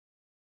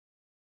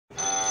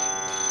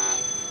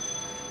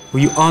Will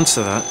you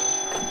answer that?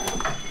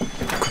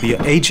 Could be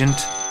your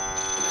agent.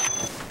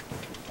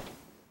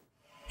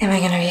 Am I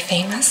gonna be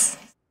famous?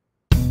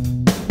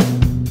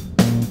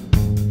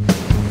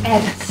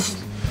 Ed,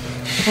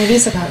 my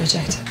visa got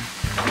rejected.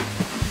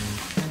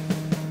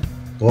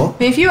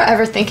 What? If you were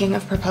ever thinking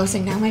of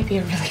proposing, now might be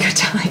a really good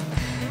time.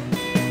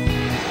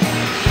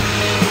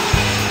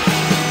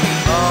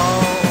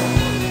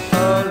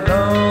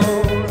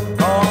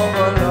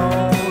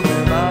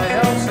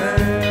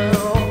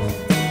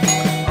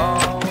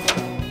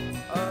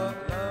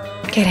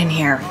 Get in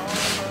here.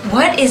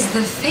 What is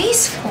the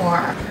face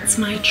for? It's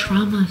my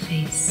trauma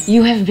face.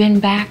 You have been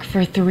back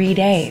for 3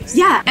 days.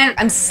 Yeah, and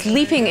I'm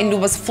sleeping in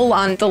Luba's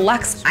full-on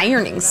deluxe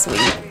ironing suite.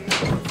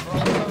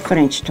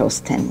 French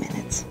toast, 10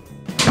 minutes.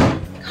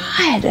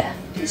 God,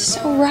 it's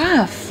so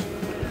rough.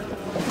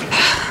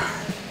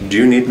 Do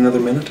you need another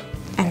minute?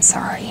 I'm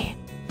sorry.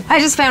 I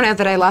just found out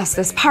that I lost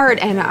this part,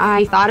 and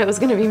I thought it was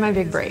gonna be my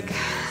big break.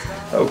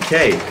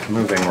 Okay,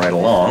 moving right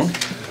along.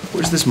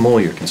 Where's this mole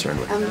you're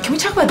concerned with? Can we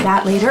talk about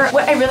that later?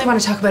 What I really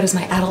want to talk about is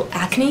my adult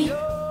acne.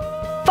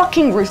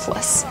 Fucking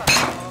ruthless.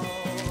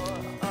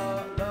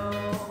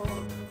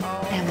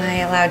 Am I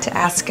allowed to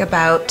ask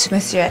about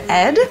Monsieur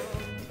Ed?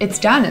 It's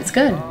done, it's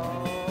good.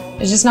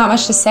 There's just not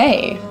much to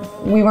say.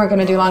 We weren't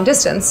gonna do long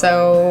distance,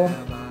 so...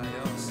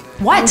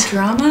 What?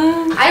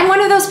 Drama? I'm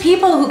one of those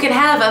people who can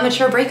have a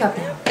mature breakup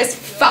now. This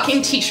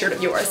fucking t-shirt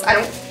of yours. I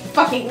don't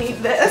fucking need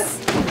this.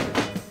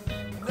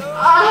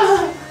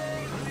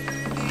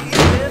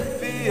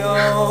 You're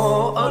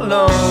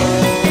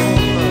alone.